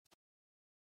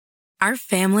Our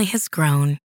family has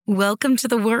grown. Welcome to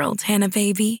the world, Hannah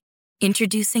baby.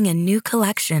 Introducing a new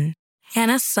collection,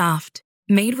 Hannah Soft,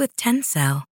 made with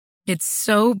Tencel. It's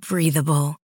so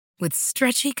breathable, with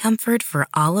stretchy comfort for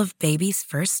all of baby's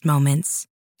first moments.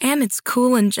 And it's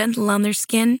cool and gentle on their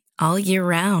skin all year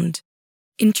round.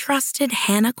 Entrusted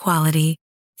Hannah quality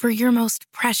for your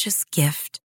most precious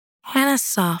gift. Hannah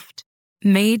Soft,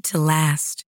 made to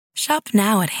last. Shop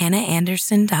now at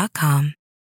hannahanderson.com.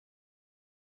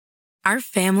 Our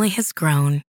family has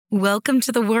grown. Welcome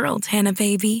to the world, Hannah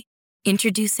baby.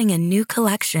 Introducing a new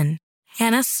collection,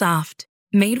 Hannah Soft,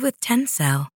 made with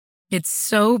Tencel. It's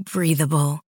so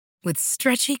breathable, with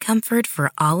stretchy comfort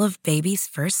for all of baby's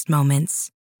first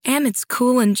moments. And it's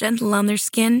cool and gentle on their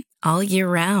skin all year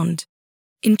round.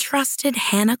 Entrusted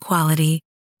Hannah quality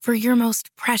for your most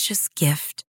precious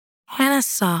gift. Hannah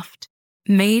Soft,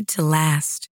 made to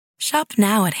last. Shop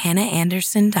now at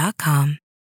hannahanderson.com.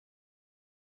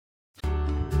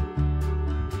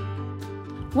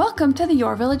 Welcome to the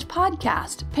Your Village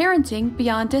podcast, Parenting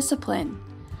Beyond Discipline.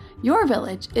 Your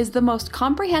Village is the most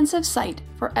comprehensive site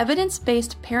for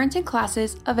evidence-based parenting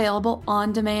classes available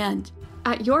on demand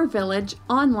at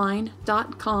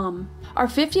yourvillageonline.com. Our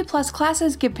 50-plus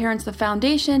classes give parents the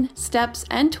foundation, steps,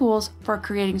 and tools for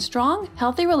creating strong,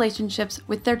 healthy relationships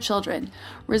with their children,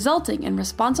 resulting in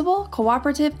responsible,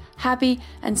 cooperative, happy,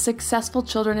 and successful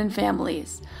children and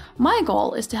families. My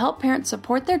goal is to help parents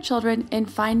support their children in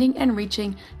finding and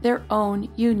reaching their own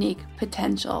unique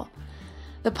potential.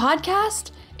 The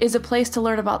podcast is a place to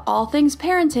learn about all things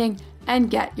parenting and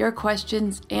get your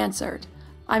questions answered.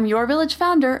 I'm Your Village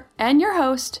founder and your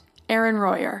host, Erin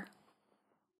Royer.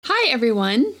 Hi,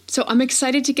 everyone. So I'm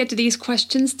excited to get to these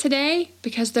questions today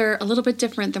because they're a little bit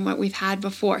different than what we've had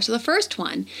before. So the first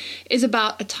one is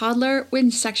about a toddler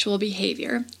with sexual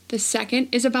behavior. The second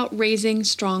is about raising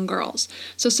strong girls.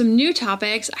 So some new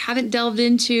topics I haven't delved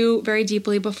into very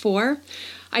deeply before.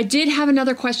 I did have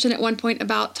another question at one point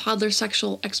about toddler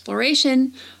sexual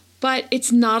exploration, but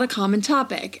it's not a common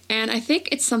topic. And I think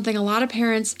it's something a lot of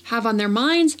parents have on their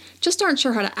minds, just aren't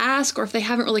sure how to ask, or if they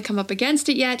haven't really come up against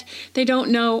it yet, they don't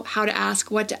know how to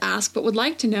ask, what to ask, but would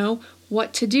like to know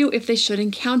what to do if they should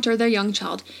encounter their young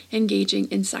child engaging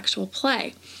in sexual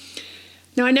play.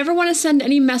 Now, I never want to send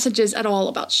any messages at all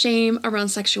about shame around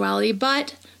sexuality,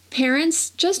 but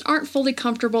parents just aren't fully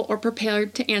comfortable or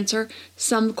prepared to answer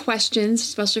some questions,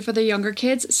 especially for the younger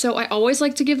kids. So I always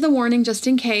like to give the warning just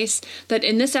in case that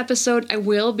in this episode, I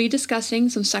will be discussing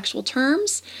some sexual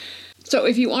terms. So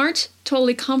if you aren't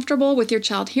totally comfortable with your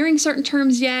child hearing certain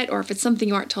terms yet, or if it's something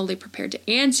you aren't totally prepared to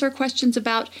answer questions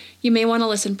about, you may want to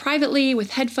listen privately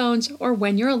with headphones or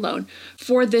when you're alone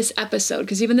for this episode.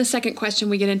 Because even the second question,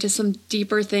 we get into some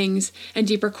deeper things and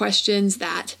deeper questions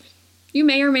that you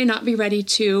may or may not be ready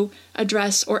to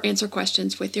address or answer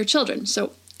questions with your children.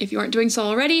 So if you aren't doing so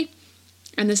already,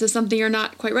 and this is something you're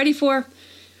not quite ready for, you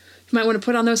might want to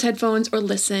put on those headphones or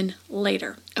listen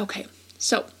later. Okay,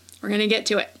 so we're going to get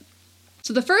to it.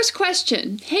 So the first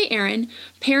question, hey Erin,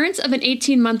 parents of an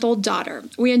 18-month-old daughter.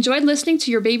 We enjoyed listening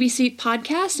to your Baby Seat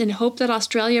podcast and hope that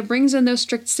Australia brings in those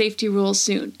strict safety rules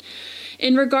soon.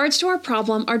 In regards to our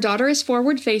problem, our daughter is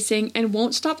forward-facing and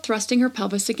won't stop thrusting her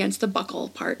pelvis against the buckle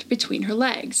part between her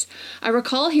legs. I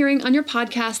recall hearing on your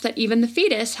podcast that even the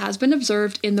fetus has been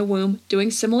observed in the womb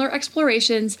doing similar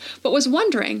explorations, but was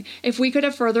wondering if we could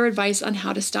have further advice on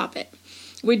how to stop it.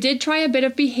 We did try a bit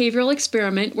of behavioral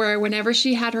experiment where whenever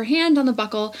she had her hand on the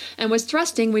buckle and was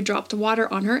thrusting, we dropped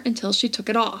water on her until she took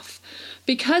it off.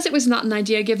 Because it was not an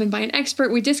idea given by an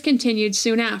expert, we discontinued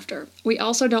soon after. We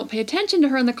also don't pay attention to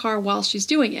her in the car while she's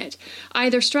doing it.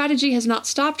 Either strategy has not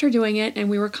stopped her doing it,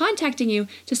 and we were contacting you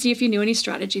to see if you knew any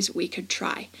strategies we could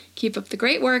try. Keep up the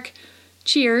great work.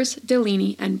 Cheers,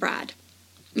 Delaney and Brad.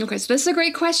 Okay, so this is a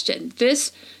great question.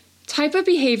 This type of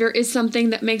behavior is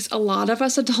something that makes a lot of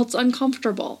us adults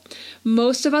uncomfortable.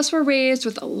 Most of us were raised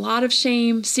with a lot of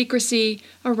shame, secrecy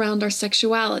around our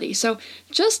sexuality. So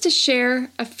just to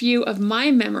share a few of my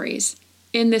memories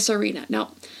in this arena.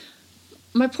 Now,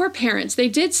 my poor parents, they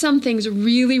did some things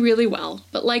really, really well,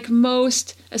 but like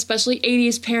most, especially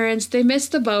 80s parents, they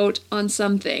missed the boat on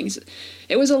some things.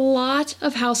 It was a lot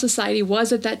of how society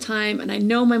was at that time, and I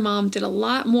know my mom did a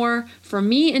lot more for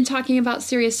me in talking about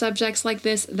serious subjects like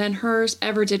this than hers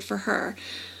ever did for her.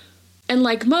 And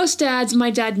like most dads,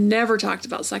 my dad never talked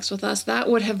about sex with us. That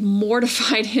would have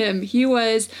mortified him. He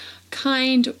was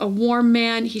kind, a warm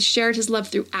man. He shared his love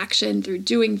through action, through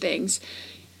doing things,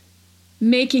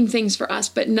 making things for us,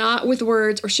 but not with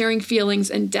words or sharing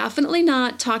feelings, and definitely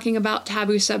not talking about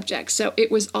taboo subjects. So it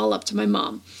was all up to my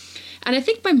mom. And I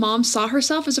think my mom saw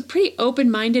herself as a pretty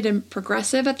open-minded and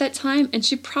progressive at that time, and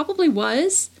she probably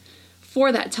was,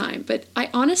 for that time. But I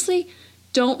honestly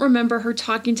don't remember her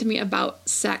talking to me about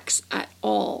sex at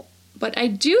all. But I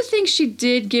do think she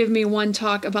did give me one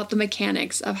talk about the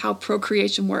mechanics of how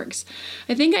procreation works.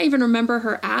 I think I even remember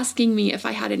her asking me if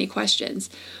I had any questions.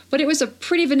 But it was a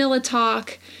pretty vanilla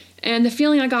talk, and the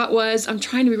feeling I got was, I'm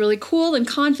trying to be really cool and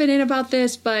confident about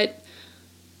this, but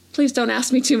please don't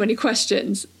ask me too many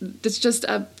questions. That's just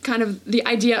a kind of the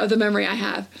idea of the memory I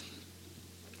have.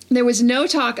 There was no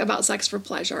talk about sex for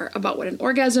pleasure, about what an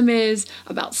orgasm is,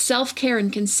 about self-care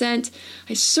and consent.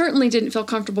 I certainly didn't feel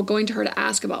comfortable going to her to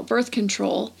ask about birth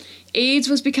control. AIDS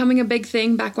was becoming a big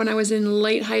thing back when I was in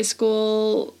late high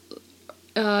school,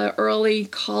 early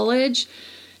college.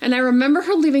 And I remember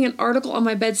her leaving an article on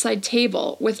my bedside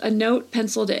table with a note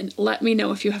penciled in, "Let me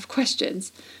know if you have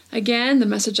questions." Again, the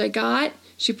message I got,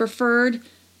 she preferred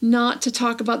not to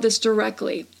talk about this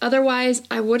directly. Otherwise,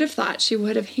 I would have thought she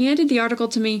would have handed the article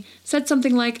to me, said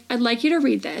something like, "I'd like you to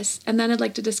read this, and then I'd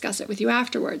like to discuss it with you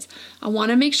afterwards. I want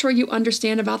to make sure you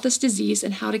understand about this disease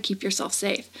and how to keep yourself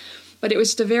safe." But it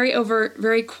was just very overt,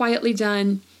 very quietly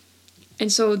done.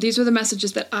 And so these were the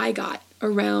messages that I got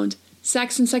around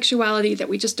sex and sexuality, that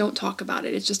we just don't talk about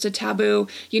it. It's just a taboo.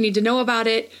 You need to know about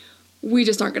it. We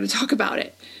just aren't going to talk about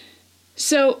it.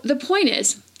 So the point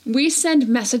is, we send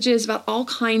messages about all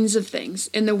kinds of things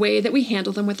in the way that we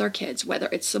handle them with our kids, whether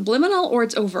it's subliminal or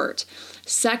it's overt.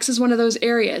 Sex is one of those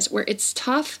areas where it's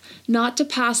tough not to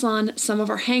pass on some of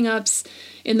our hang-ups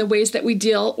in the ways that we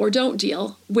deal or don't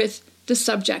deal with the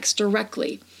subjects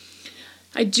directly.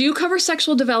 I do cover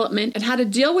sexual development and how to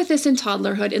deal with this in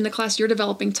toddlerhood in the class You're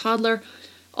Developing Toddler.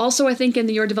 Also, I think in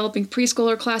the You're Developing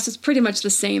Preschooler class, it's pretty much the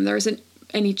same. There isn't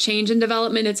any change in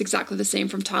development. It's exactly the same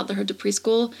from toddlerhood to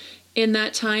preschool in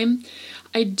that time.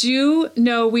 I do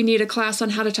know we need a class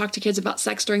on how to talk to kids about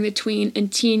sex during the tween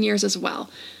and teen years as well.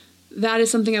 That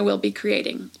is something I will be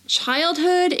creating.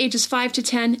 Childhood, ages 5 to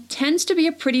 10, tends to be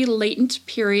a pretty latent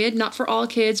period, not for all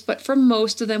kids, but for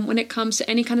most of them when it comes to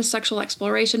any kind of sexual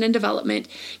exploration and development.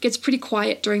 It gets pretty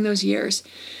quiet during those years.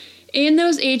 In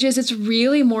those ages, it's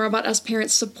really more about us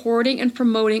parents supporting and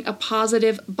promoting a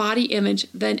positive body image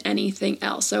than anything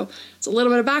else. So it's a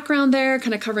little bit of background there,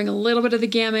 kind of covering a little bit of the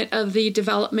gamut of the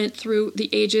development through the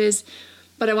ages.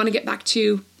 But I want to get back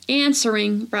to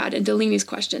answering Brad and Delaney's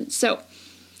question. So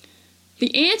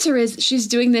the answer is she's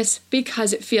doing this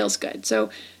because it feels good.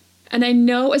 And I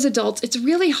know as adults, it's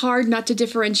really hard not to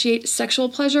differentiate sexual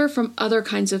pleasure from other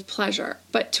kinds of pleasure.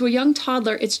 But to a young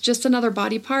toddler, it's just another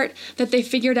body part that they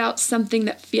figured out something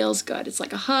that feels good. It's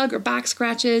like a hug or back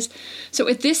scratches. So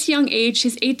at this young age,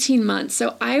 she's 18 months.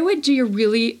 So I would do your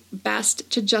really best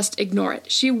to just ignore it.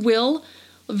 She will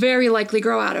very likely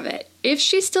grow out of it. If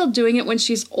she's still doing it when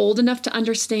she's old enough to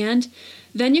understand,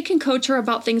 then you can coach her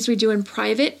about things we do in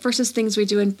private versus things we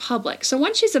do in public. So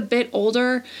once she's a bit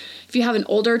older, if you have an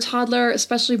older toddler,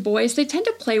 especially boys, they tend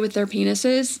to play with their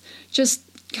penises, just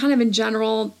kind of in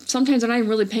general. Sometimes they're not even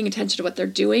really paying attention to what they're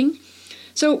doing.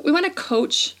 So we want to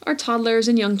coach our toddlers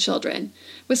and young children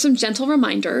with some gentle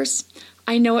reminders.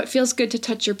 I know it feels good to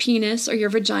touch your penis or your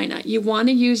vagina. You want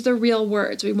to use the real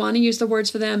words. We want to use the words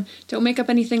for them. Don't make up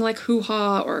anything like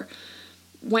hoo-ha or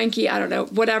wanky, I don't know,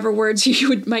 whatever words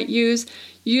you might use.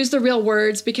 Use the real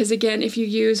words, because again, if you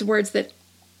use words that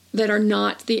are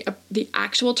not the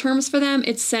actual terms for them,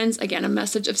 it sends, again, a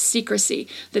message of secrecy,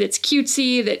 that it's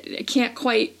cutesy, that it can't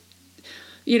quite,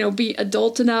 be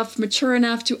adult enough, mature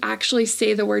enough to actually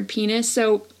say the word penis.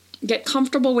 So get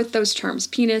comfortable with those terms.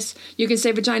 Penis, you can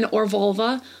say vagina or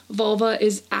vulva. Vulva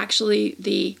is actually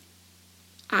the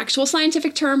actual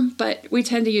scientific term, but we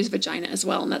tend to use vagina as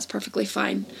well, and that's perfectly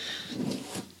fine.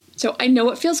 So I know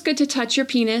it feels good to touch your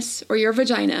penis or your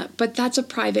vagina, but that's a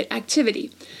private activity.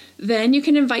 Then you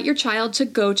can invite your child to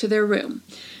go to their room.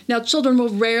 Now, children will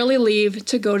rarely leave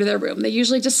to go to their room. They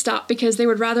usually just stop because they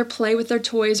would rather play with their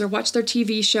toys or watch their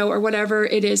TV show or whatever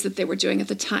it is that they were doing at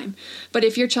the time. But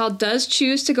if your child does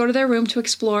choose to go to their room to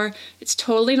explore, it's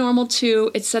totally normal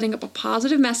too. It's setting up a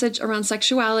positive message around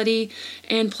sexuality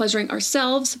and pleasuring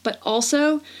ourselves, but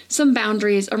also some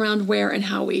boundaries around where and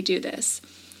how we do this.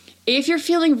 If you're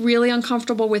feeling really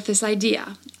uncomfortable with this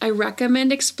idea, I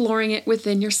recommend exploring it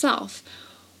within yourself.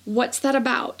 What's that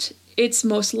about? It's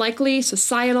most likely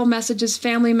societal messages,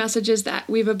 family messages that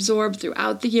we've absorbed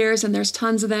throughout the years, and there's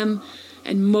tons of them,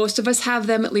 and most of us have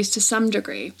them at least to some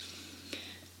degree.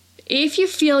 If you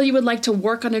feel you would like to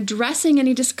work on addressing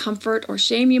any discomfort or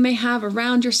shame you may have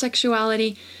around your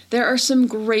sexuality, there are some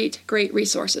great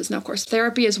resources. Now, of course,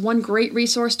 therapy is one great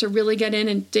resource to really get in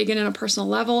and dig in on a personal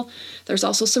level. There's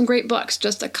also some great books.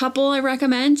 Just a couple I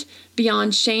recommend: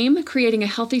 Beyond Shame, Creating a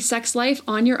Healthy Sex Life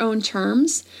on Your Own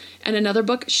Terms, and another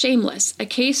book, Shameless, A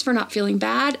Case for Not Feeling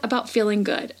Bad About Feeling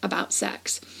Good About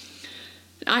Sex.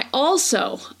 I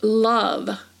also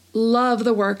love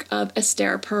the work of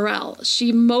Esther Perel.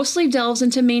 She mostly delves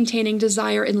into maintaining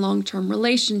desire in long-term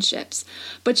relationships,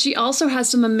 but she also has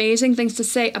some amazing things to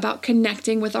say about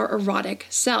connecting with our erotic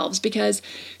selves, because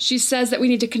she says that we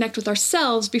need to connect with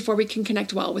ourselves before we can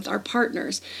connect well with our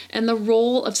partners, and the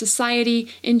role of society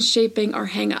in shaping our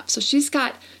hang-ups. So she's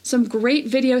got some great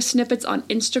video snippets on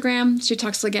Instagram. She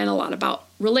talks again a lot about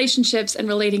relationships and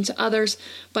relating to others,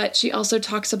 but she also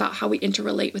talks about how we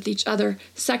interrelate with each other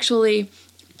sexually,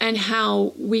 and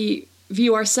how we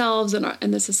view ourselves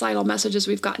and the societal messages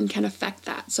we've gotten can affect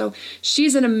that. So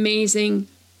she's an amazing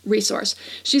resource.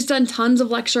 She's done tons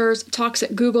of lectures, talks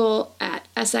at Google, at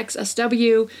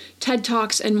SXSW, TED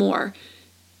Talks, and more.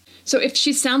 So if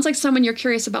she sounds like someone you're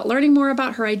curious about learning more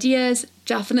about her ideas,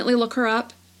 definitely look her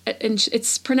up. And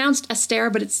it's pronounced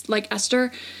Esther, but it's like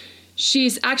Esther.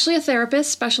 She's actually a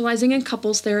therapist specializing in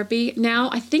couples therapy. Now,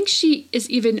 I think she is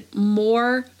even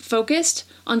more focused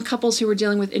on couples who are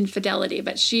dealing with infidelity,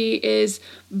 but she is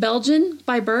Belgian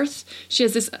by birth. She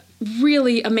has this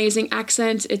really amazing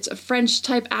accent. It's a French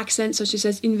type accent, so she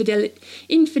says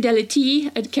infidelity.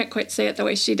 I can't quite say it the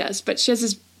way she does, but she has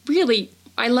this really,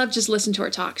 I love just listening to her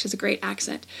talk. She has a great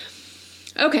accent.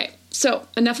 Okay, so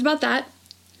enough about that.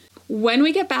 When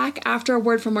we get back after a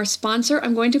word from our sponsor,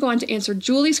 I'm going to go on to answer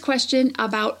Julie's question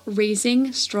about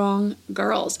raising strong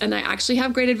girls. And I actually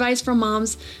have great advice from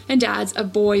moms and dads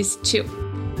of boys too.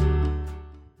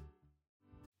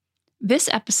 This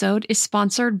episode is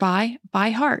sponsored by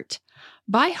ByHeart.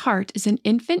 ByHeart is an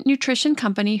infant nutrition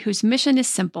company whose mission is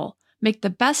simple: make the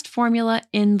best formula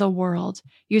in the world.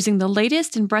 Using the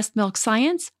latest in breast milk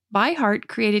science, ByHeart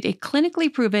created a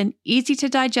clinically proven,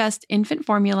 easy-to-digest infant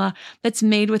formula that's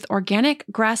made with organic,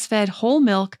 grass-fed whole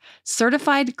milk,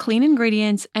 certified clean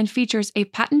ingredients, and features a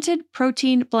patented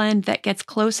protein blend that gets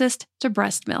closest to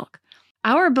breast milk.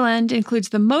 Our blend includes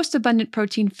the most abundant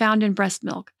protein found in breast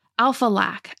milk,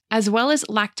 alpha-lac, as well as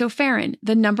lactoferrin,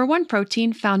 the #1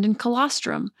 protein found in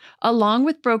colostrum, along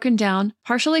with broken down,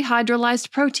 partially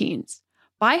hydrolyzed proteins.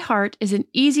 ByHeart is an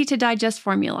easy-to-digest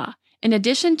formula. In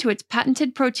addition to its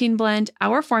patented protein blend,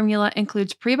 our formula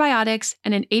includes prebiotics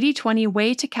and an 80-20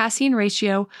 whey to casein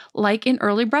ratio like in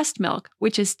early breast milk,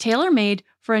 which is tailor-made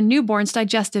for a newborn's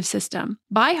digestive system.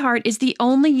 ByHeart is the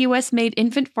only U.S.-made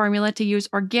infant formula to use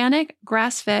organic,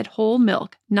 grass-fed whole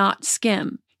milk, not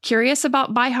skim. Curious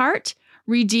about ByHeart?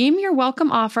 Redeem your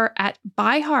welcome offer at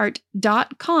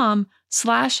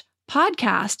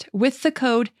byheart.com/podcast with the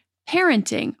code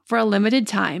parenting for a limited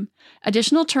time.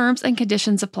 Additional terms and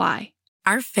conditions apply.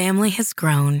 Our family has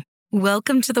grown.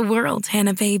 Welcome to the world,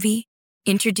 Hannah baby.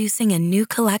 Introducing a new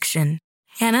collection,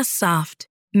 Hannah Soft,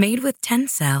 made with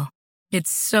Tencel.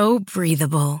 It's so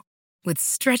breathable, with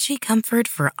stretchy comfort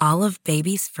for all of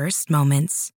baby's first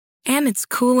moments. And it's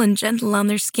cool and gentle on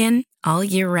their skin all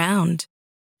year round.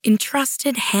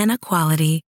 Entrusted Hannah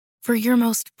quality for your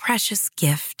most precious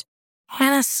gift.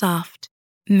 Hannah Soft,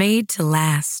 made to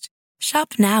last.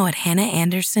 Shop now at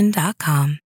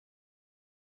hannahanderson.com.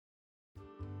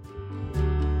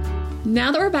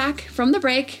 Now that we're back from the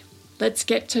break, let's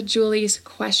get to Julie's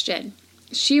question.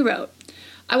 She wrote,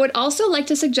 I would also like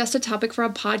to suggest a topic for a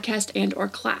podcast and/or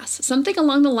class, something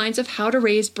along the lines of how to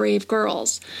raise brave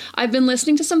girls. I've been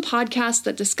listening to some podcasts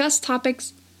that discuss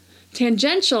topics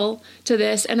tangential to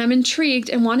this, and I'm intrigued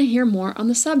and want to hear more on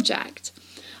the subject.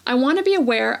 I want to be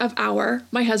aware of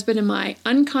my husband and my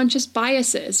unconscious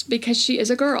biases because she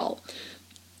is a girl.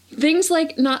 Things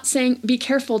like not saying be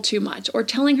careful too much or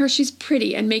telling her she's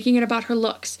pretty and making it about her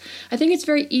looks. I think it's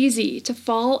very easy to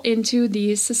fall into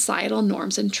these societal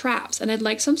norms and traps, and I'd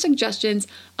like some suggestions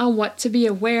on what to be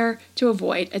aware, to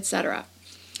avoid, etc.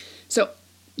 So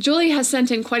Julie has sent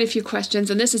in quite a few questions,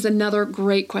 and this is another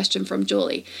great question from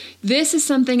Julie. This is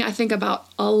something I think about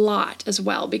a lot as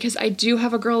well, because I do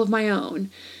have a girl of my own.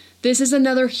 This is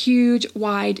another huge,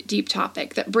 wide, deep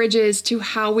topic that bridges to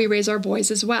how we raise our boys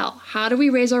as well. How do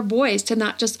we raise our boys to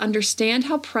not just understand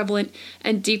how prevalent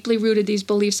and deeply rooted these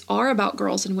beliefs are about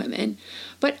girls and women,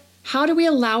 but how do we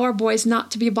allow our boys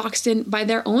not to be boxed in by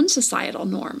their own societal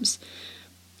norms?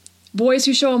 Boys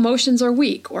who show emotions are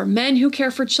weak, or men who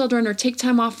care for children or take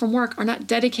time off from work are not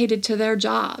dedicated to their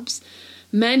jobs.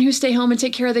 Men who stay home and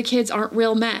take care of the kids aren't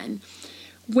real men.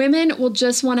 Women will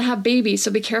just want to have babies,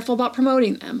 so be careful about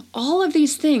promoting them. All of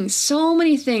these things, so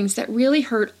many things that really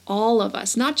hurt all of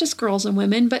us, not just girls and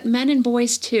women, but men and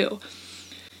boys too.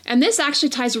 And this actually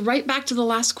ties right back to the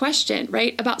last question,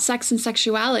 right, about sex and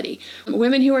sexuality.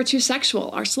 Women who are too sexual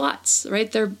are sluts,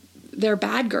 right? They're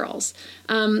bad girls.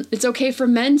 It's okay for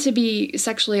men to be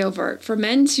sexually overt, for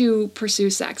men to pursue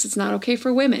sex. It's not okay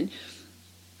for women.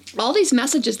 All these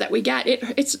messages that we get,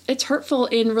 it's hurtful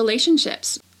in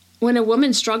relationships. When a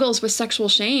woman struggles with sexual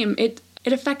shame, it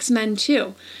affects men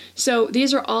too. So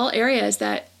these are all areas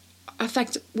that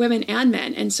affect women and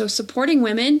men. And so supporting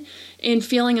women in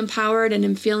feeling empowered and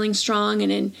in feeling strong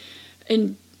and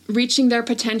in reaching their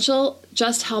potential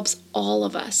just helps all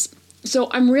of us. So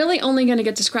I'm really only going to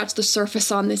get to scratch the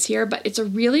surface on this here, but it's a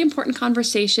really important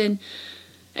conversation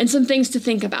and some things to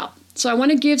think about. So I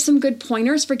want to give some good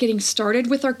pointers for getting started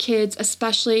with our kids,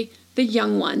 especially the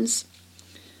young ones.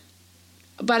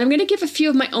 But I'm going to give a few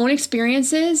of my own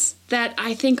experiences that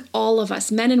I think all of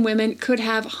us, men and women, could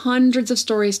have hundreds of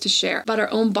stories to share about our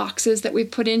own boxes that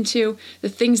we've put into, the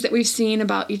things that we've seen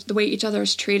about the way each other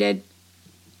is treated.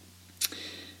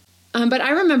 But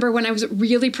I remember when I was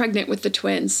really pregnant with the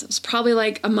twins, it was probably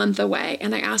like a month away,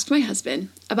 and I asked my husband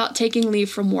about taking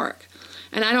leave from work.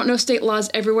 And I don't know state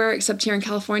laws everywhere except here in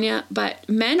California, but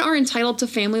men are entitled to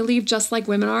family leave just like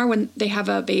women are when they have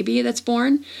a baby that's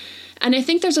born. And I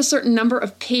think there's a certain number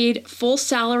of paid full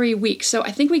salary weeks. So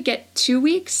I think we get 2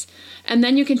 weeks, and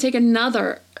then you can take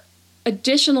another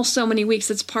additional so many weeks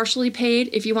that's partially paid.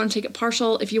 If you want to take it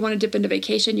partial, if you want to dip into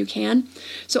vacation, you can.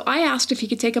 So I asked if he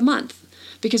could take a month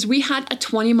because we had a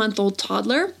 20-month-old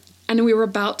toddler and we were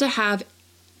about to have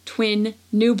twin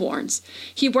newborns.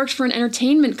 He worked for an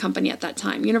entertainment company at that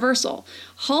time, Universal.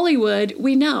 Hollywood,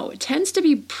 we know, tends to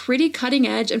be pretty cutting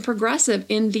edge and progressive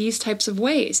in these types of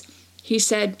ways. He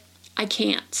said, I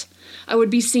can't. I would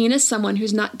be seen as someone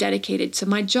who's not dedicated to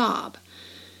my job.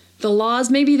 The laws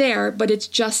may be there, but it's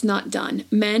just not done.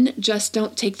 Men just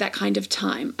don't take that kind of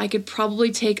time. I could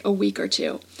probably take a week or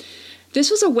two.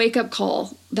 This was a wake-up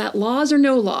call that laws or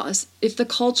no laws, if the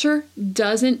culture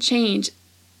doesn't change,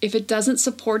 if it doesn't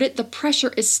support it, the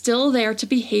pressure is still there to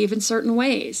behave in certain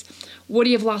ways. Would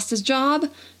he have lost his job?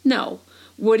 No.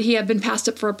 Would he have been passed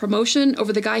up for a promotion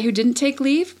over the guy who didn't take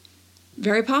leave?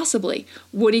 Very possibly.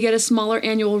 Would he get a smaller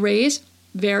annual raise?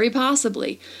 Very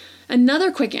possibly.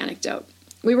 Another quick anecdote.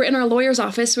 We were in our lawyer's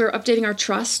office. We were updating our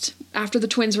trust after the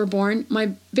twins were born.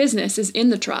 My business is in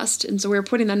the trust, and so we were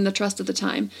putting that in the trust at the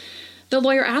time. The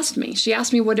lawyer asked me. She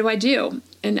asked me, what do I do?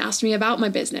 And asked me about my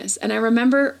business. And I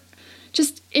remember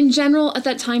just in general at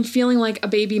that time feeling like a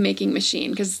baby-making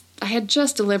machine because I had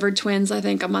just delivered twins, I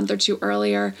think, a month or two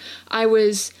earlier.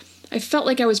 I felt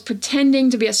like I was pretending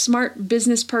to be a smart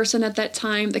business person at that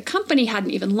time. The company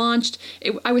hadn't even launched.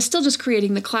 I was still just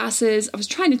creating the classes. I was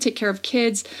trying to take care of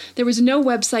kids. There was no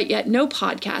website yet, no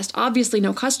podcast, obviously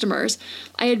no customers.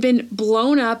 I had been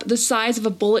blown up the size of a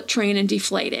bullet train and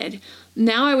deflated.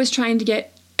 Now I was trying to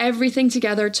get everything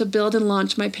together to build and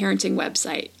launch my parenting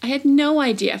website. I had no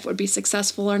idea if it would be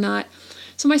successful or not.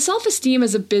 So my self-esteem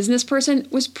as a business person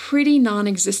was pretty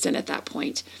non-existent at that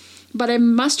point. But I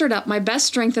mustered up my best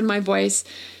strength in my voice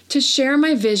to share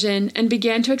my vision and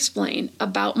began to explain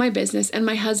about my business, and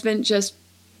my husband just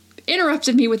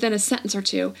interrupted me within a sentence or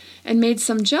two and made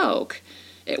some joke.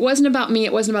 It wasn't about me,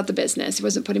 it wasn't about the business, he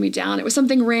wasn't putting me down. It was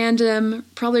something random,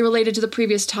 probably related to the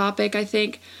previous topic, I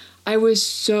think. I was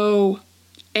so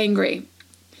angry.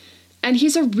 And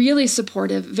he's a really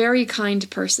supportive, very kind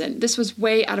person. This was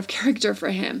way out of character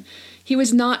for him. He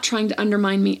was not trying to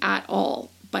undermine me at all,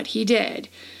 but he did.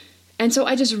 And so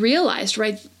I just realized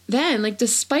right then, like,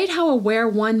 despite how aware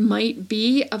one might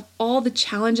be of all the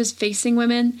challenges facing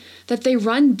women, that they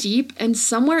run deep, and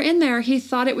somewhere in there he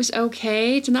thought it was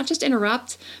okay to not just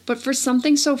interrupt, but for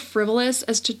something so frivolous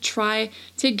as to try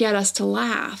to get us to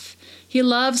laugh. He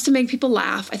loves to make people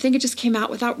laugh. I think it just came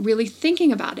out without really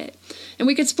thinking about it. And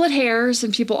we could split hairs,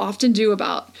 and people often do,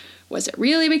 about, was it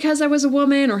really because I was a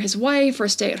woman or his wife or a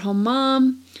stay-at-home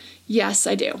mom? Yes,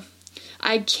 I do.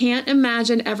 I can't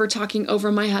imagine ever talking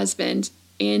over my husband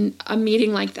in a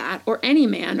meeting like that, or any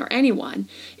man or anyone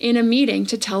in a meeting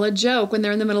to tell a joke when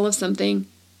they're in the middle of something,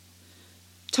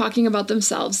 talking about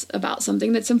themselves, about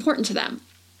something that's important to them.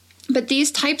 But these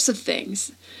types of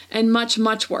things, and much,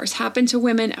 much worse, happen to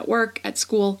women at work, at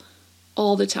school,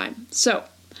 all the time. So,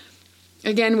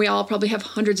 again, we all probably have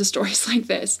hundreds of stories like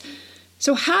this.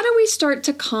 So how do we start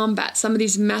to combat some of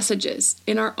these messages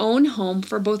in our own home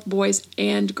for both boys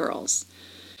and girls?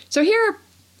 So here are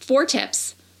 4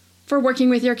 tips for working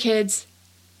with your kids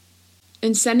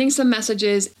and sending some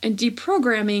messages and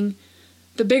deprogramming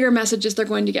the bigger messages they're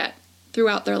going to get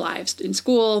throughout their lives, in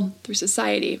school, through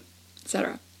society,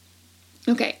 etc.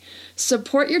 Okay,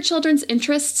 support your children's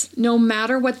interests no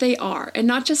matter what they are, and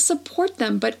not just support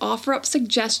them, but offer up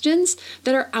suggestions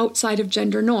that are outside of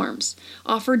gender norms.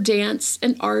 Offer dance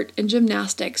and art and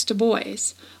gymnastics to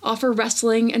boys. Offer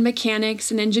wrestling and mechanics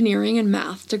and engineering and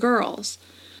math to girls.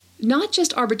 Not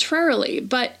just arbitrarily,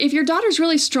 but if your daughter's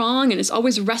really strong and is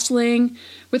always wrestling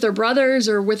with her brothers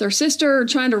or with her sister or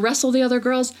trying to wrestle the other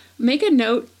girls, make a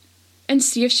note and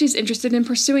see if she's interested in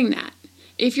pursuing that.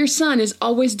 If your son is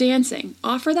always dancing,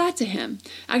 offer that to him.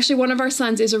 Actually, one of our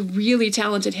sons is a really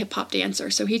talented hip-hop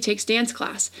dancer, so he takes dance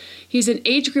class. He's an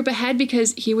age group ahead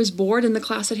because he was bored in the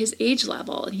class at his age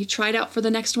level, and he tried out for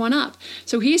the next one up.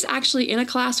 So he's actually in a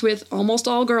class with almost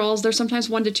all girls. There's sometimes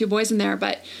 1 to 2 boys in there,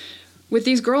 but with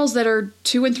these girls that are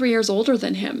 2 and 3 years older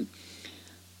than him.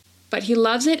 But he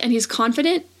loves it, and he's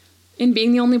confident in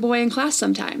being the only boy in class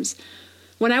sometimes.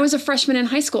 When I was a freshman in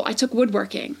high school, I took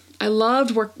woodworking. I loved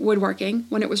woodworking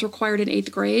when it was required in 8th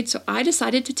grade, so I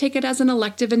decided to take it as an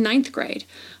elective in 9th grade.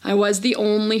 I was the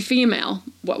only female.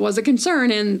 What was a concern,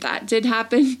 and that did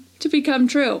happen to become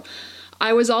true.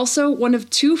 I was also one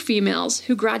of 2 females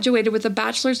who graduated with a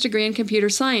bachelor's degree in computer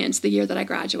science the year that I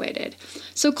graduated.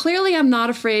 So clearly I'm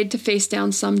not afraid to face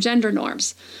down some gender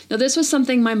norms. Now this was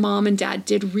something my mom and dad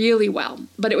did really well,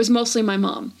 but it was mostly my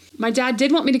mom. My dad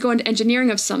did want me to go into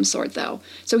engineering of some sort though,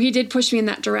 so he did push me in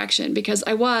that direction because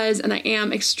I was and I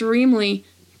am extremely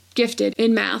gifted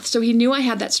in math, so he knew I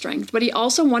had that strength, but he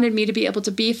also wanted me to be able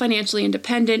to be financially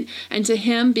independent, and to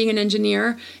him, being an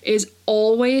engineer is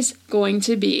always going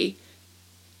to be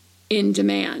in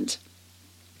demand.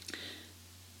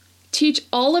 Teach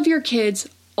all of your kids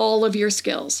all of your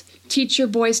skills. Teach your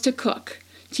boys to cook.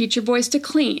 Teach your boys to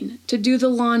clean, to do the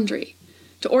laundry,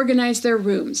 to organize their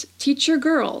rooms. Teach your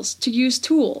girls to use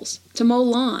tools, to mow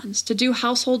lawns, to do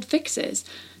household fixes,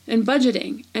 and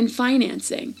budgeting and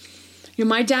financing.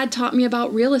 My dad taught me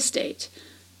about real estate.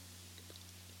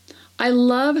 I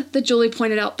love that Julie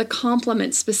pointed out the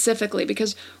compliments specifically,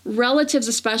 because relatives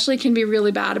especially can be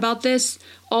really bad about this,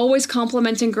 always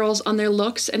complimenting girls on their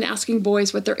looks and asking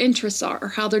boys what their interests are, or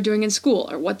how they're doing in school,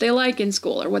 or what they like in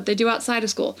school, or what they do outside of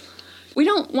school. We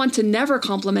don't want to never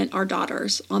compliment our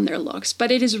daughters on their looks,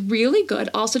 but it is really good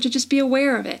also to just be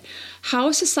aware of it.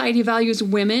 How society values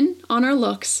women on our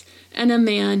looks and a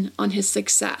man on his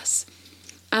success.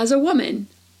 As a woman,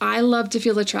 I love to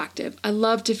feel attractive. I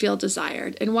love to feel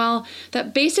desired. And while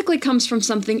that basically comes from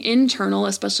something internal,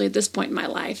 especially at this point in my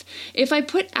life, if I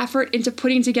put effort into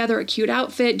putting together a cute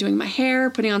outfit, doing my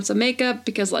hair, putting on some makeup,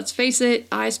 because let's face it,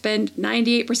 I spend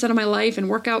 98% of my life in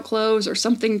workout clothes or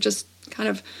something just kind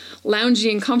of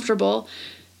loungy and comfortable.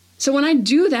 So when I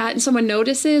do that and someone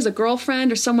notices, a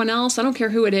girlfriend or someone else, I don't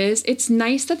care who it is, it's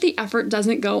nice that the effort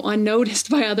doesn't go unnoticed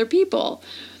by other people.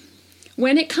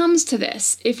 When it comes to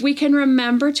this, if we can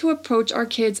remember to approach our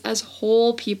kids as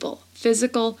whole people,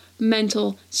 physical,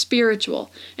 mental,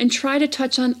 spiritual, and try to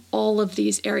touch on all of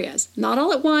these areas. Not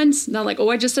all at once, not like, oh,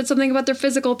 I just said something about their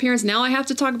physical appearance, now I have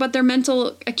to talk about their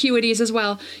mental acuities as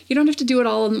well. You don't have to do it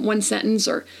all in one sentence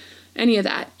or any of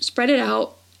that. Spread it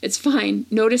out. It's fine.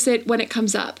 Notice it when it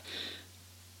comes up.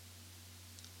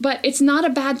 But it's not a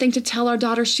bad thing to tell our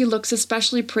daughter she looks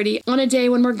especially pretty on a day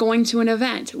when we're going to an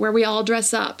event where we all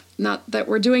dress up. Not that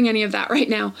we're doing any of that right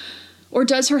now. Or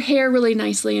does her hair really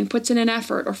nicely and puts in an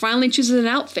effort, or finally chooses an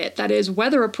outfit that is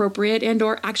weather appropriate and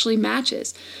or actually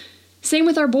matches. Same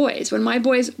with our boys. When my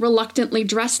boys reluctantly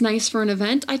dress nice for an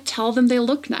event, I tell them they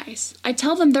look nice. I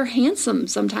tell them they're handsome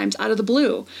sometimes out of the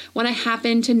blue when I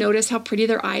happen to notice how pretty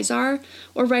their eyes are,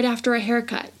 or right after a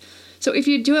haircut. So if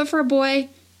you do it for a boy,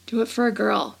 do it for a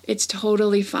girl. It's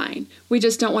totally fine. We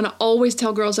just don't want to always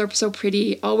tell girls they're so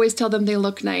pretty, always tell them they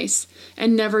look nice,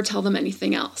 and never tell them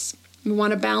anything else. We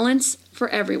want a balance for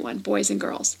everyone, boys and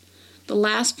girls. The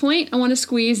last point I want to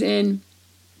squeeze in,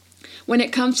 when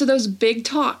it comes to those big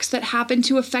talks that happen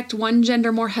to affect one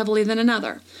gender more heavily than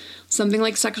another, something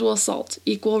like sexual assault,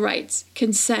 equal rights,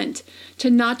 consent, to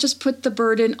not just put the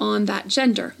burden on that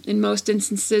gender. In most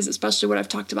instances, especially what I've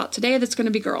talked about today, that's going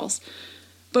to be girls.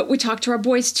 But we talk to our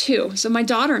boys too. So my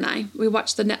daughter and I, we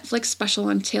watched the Netflix special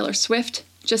on Taylor Swift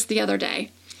just the other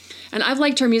day. And I've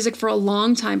liked her music for a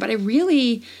long time, but I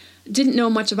really didn't know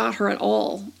much about her at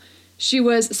all. She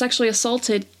was sexually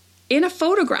assaulted in a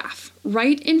photograph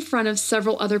right in front of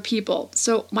several other people.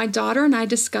 So my daughter and I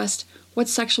discussed what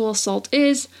sexual assault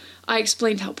is. I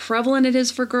explained how prevalent it is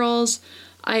for girls.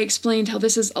 I explained how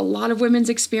this is a lot of women's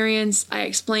experience. I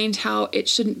explained how it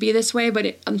shouldn't be this way,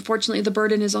 but unfortunately the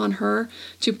burden is on her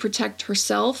to protect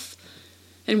herself.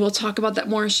 And we'll talk about that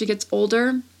more as she gets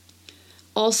older.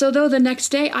 Also, though, the next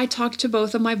day I talked to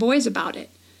both of my boys about it.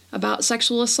 about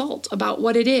sexual assault, about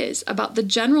what it is, about the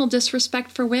general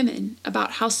disrespect for women,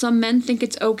 about how some men think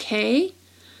it's okay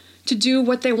to do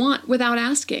what they want without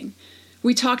asking.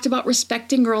 We talked about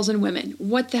respecting girls and women,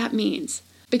 what that means.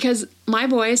 Because my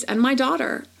boys and my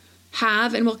daughter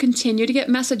have and will continue to get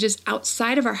messages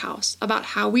outside of our house about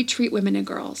how we treat women and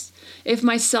girls. If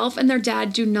myself and their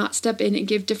dad do not step in and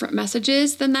give different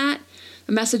messages than that,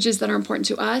 the messages that are important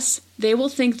to us, they will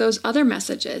think those other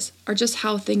messages are just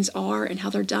how things are and how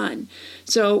they're done.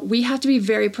 So we have to be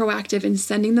very proactive in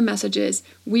sending the messages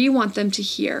we want them to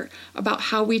hear about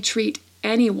how we treat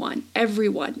anyone,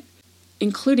 everyone,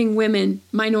 including women,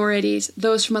 minorities,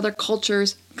 those from other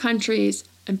cultures, countries,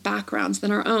 and backgrounds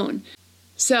than our own.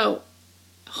 So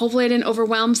hopefully I didn't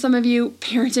overwhelm some of you.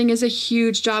 Parenting is a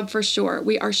huge job for sure.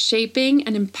 We are shaping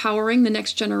and empowering the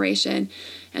next generation,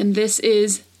 and this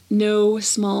is no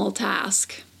small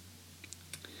task.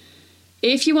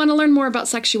 If you want to learn more about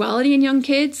sexuality in young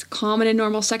kids, common and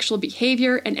normal sexual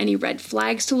behavior, and any red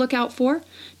flags to look out for,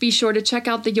 be sure to check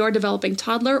out the Your Developing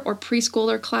Toddler or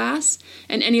Preschooler class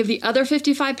and any of the other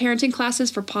 55 parenting classes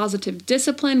for positive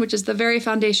discipline, which is the very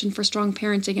foundation for strong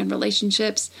parenting and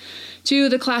relationships, to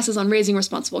the classes on raising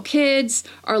responsible kids,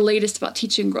 our latest about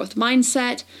teaching growth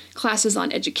mindset, classes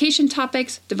on education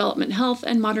topics, development health,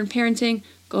 and modern parenting.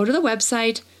 Go to the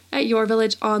website at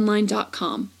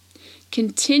yourvillageonline.com.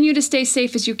 Continue to stay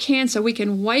safe as you can so we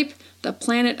can wipe the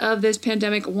planet of this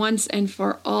pandemic once and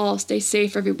for all. Stay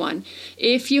safe, everyone.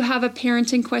 If you have a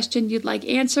parenting question you'd like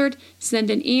answered, send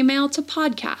an email to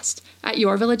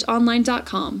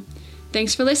podcast@yourvillageonline.com.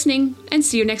 Thanks for listening, and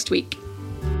see you next week.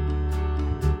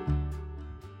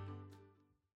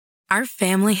 Our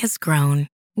family has grown.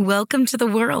 Welcome to the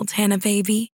world, Hannah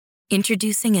Baby.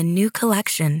 Introducing a new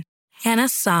collection, Hannah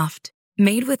Soft,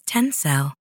 made with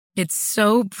Tencel. It's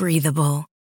so breathable,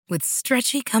 with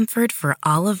stretchy comfort for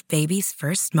all of baby's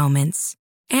first moments.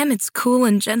 And it's cool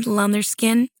and gentle on their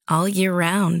skin all year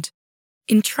round.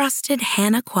 Entrusted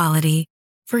Hannah quality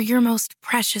for your most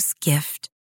precious gift.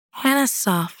 Hannah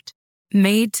Soft,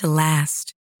 made to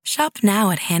last. Shop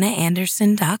now at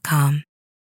hannahanderson.com.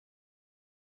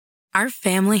 Our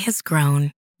family has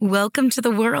grown. Welcome to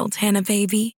the world, Hannah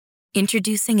Baby.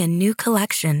 Introducing a new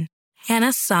collection,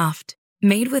 Hannah Soft,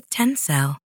 made with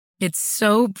Tencel. It's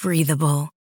so breathable,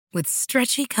 with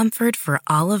stretchy comfort for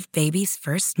all of baby's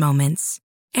first moments.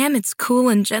 And it's cool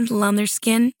and gentle on their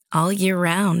skin all year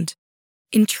round.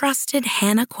 Entrusted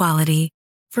Hannah quality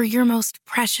for your most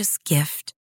precious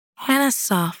gift. Hannah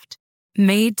Soft,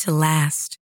 made to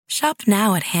last. Shop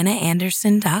now at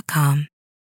hannahanderson.com.